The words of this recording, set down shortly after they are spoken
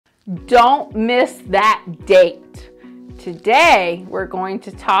Don't miss that date. Today, we're going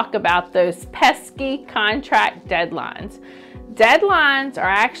to talk about those pesky contract deadlines. Deadlines are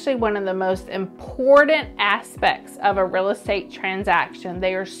actually one of the most important aspects of a real estate transaction.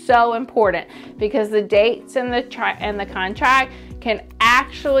 They are so important because the dates in the contract can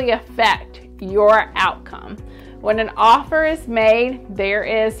actually affect your outcome. When an offer is made, there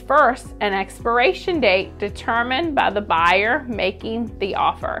is first an expiration date determined by the buyer making the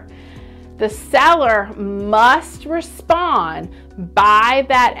offer. The seller must respond by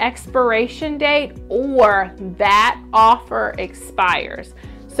that expiration date or that offer expires.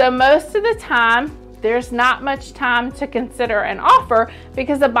 So most of the time, there's not much time to consider an offer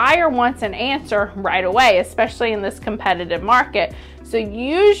because the buyer wants an answer right away, especially in this competitive market. So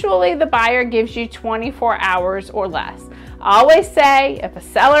usually the buyer gives you 24 hours or less. I always say if a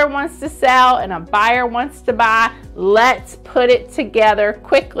seller wants to sell and a buyer wants to buy, let's put it together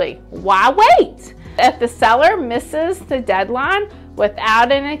quickly. Why wait? If the seller misses the deadline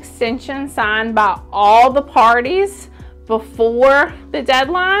without an extension signed by all the parties before the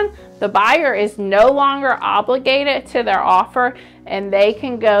deadline, the buyer is no longer obligated to their offer and they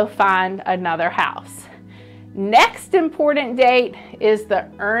can go find another house. Next important date is the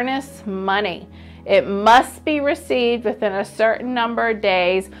earnest money. It must be received within a certain number of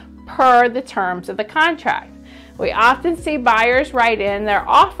days per the terms of the contract. We often see buyers write in their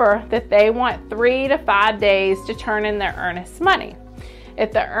offer that they want 3 to 5 days to turn in their earnest money.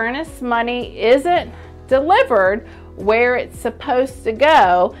 If the earnest money isn't delivered where it's supposed to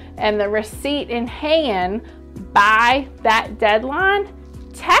go and the receipt in hand by that deadline,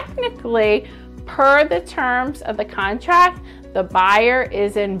 technically, per the terms of the contract, the buyer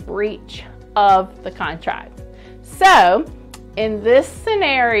is in breach of the contract. So, in this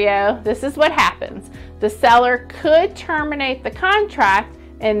scenario, this is what happens. The seller could terminate the contract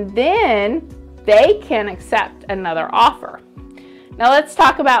and then they can accept another offer. Now let's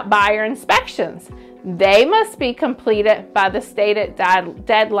talk about buyer inspections. They must be completed by the stated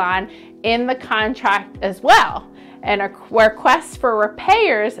deadline in the contract as well. And a request for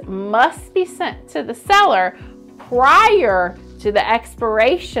repairs must be sent to the seller prior to the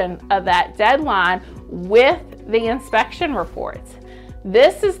expiration of that deadline with the inspection reports.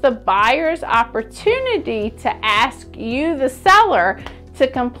 This is the buyer's opportunity to ask you, the seller, to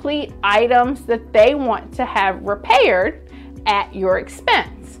complete items that they want to have repaired at your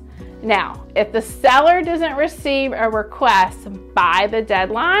expense. Now, if the seller doesn't receive a request by the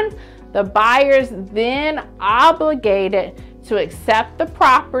deadline, the buyer is then obligated to accept the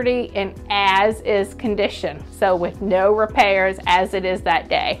property in as-is condition, so with no repairs as it is that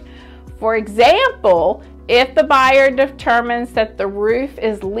day. For example, if the buyer determines that the roof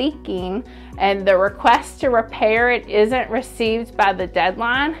is leaking and the request to repair it isn't received by the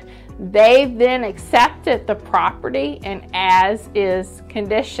deadline, they then accepted the property in as-is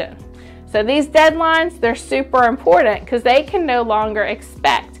condition. So these deadlines, they're super important because they can no longer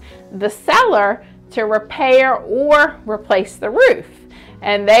expect the seller to repair or replace the roof,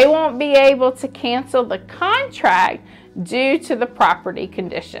 and they won't be able to cancel the contract due to the property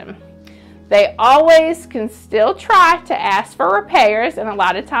condition. They always can still try to ask for repairs, and a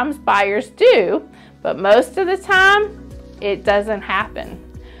lot of times buyers do, but most of the time it doesn't happen.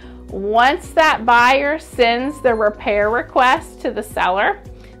 Once that buyer sends the repair request to the seller,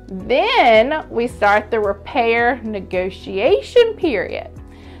 then we start the repair negotiation period.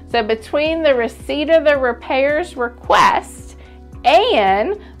 So between the receipt of the repairs request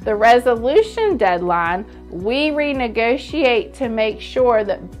and the resolution deadline, we renegotiate to make sure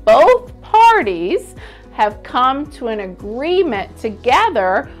that both parties have come to an agreement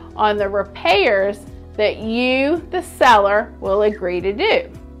together on the repairs that you, the seller, will agree to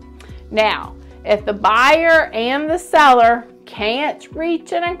do. Now, if the buyer and the seller can't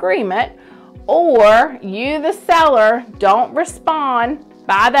reach an agreement, or you, the seller, don't respond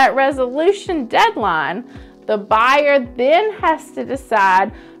by that resolution deadline, the buyer then has to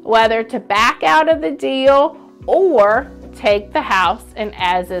decide whether to back out of the deal or take the house in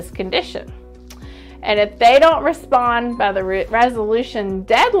as-is condition. And if they don't respond by the resolution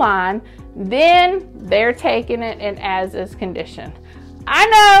deadline, then they're taking it in as-is condition. I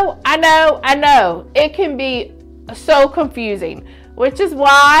know, it can be so confusing, which is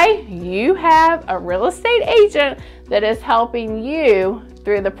why you have a real estate agent that is helping you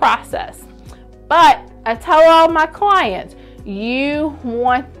through the process. But I tell all my clients, you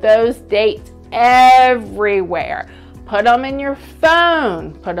want those dates everywhere. Put them in your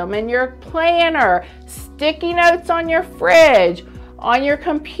phone, put them in your planner, sticky notes on your fridge, on your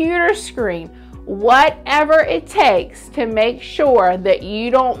computer screen, whatever it takes to make sure that you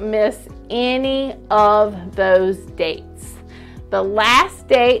don't miss any of those dates. The last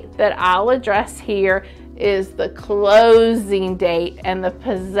date that I'll address here is the closing date and the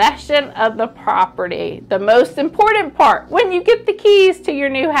possession of the property, the most important part when you get the keys to your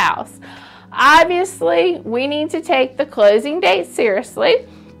new house. Obviously, we need to take the closing date seriously,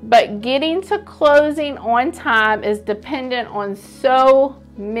 but getting to closing on time is dependent on so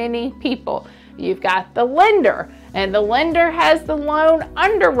many people. You've got the lender, and the lender has the loan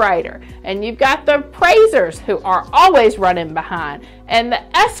underwriter, and you've got the appraisers who are always running behind, and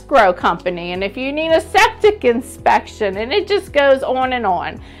the escrow company, and if you need a septic inspection, and it just goes on.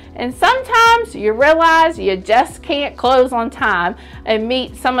 And sometimes you realize you just can't close on time and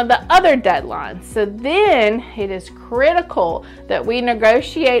meet some of the other deadlines. So then it is critical that we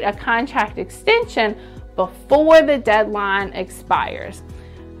negotiate a contract extension before the deadline expires.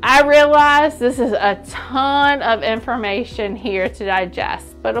 I realize this is a ton of information here to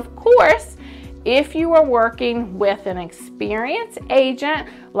digest, but of course, if you are working with an experienced agent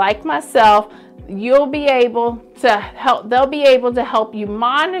like myself, they'll be able to help you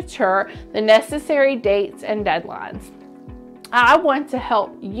monitor the necessary dates and deadlines. I want to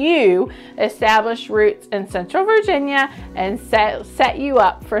help you establish roots in Central Virginia and set you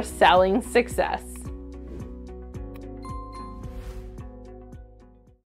up for selling success.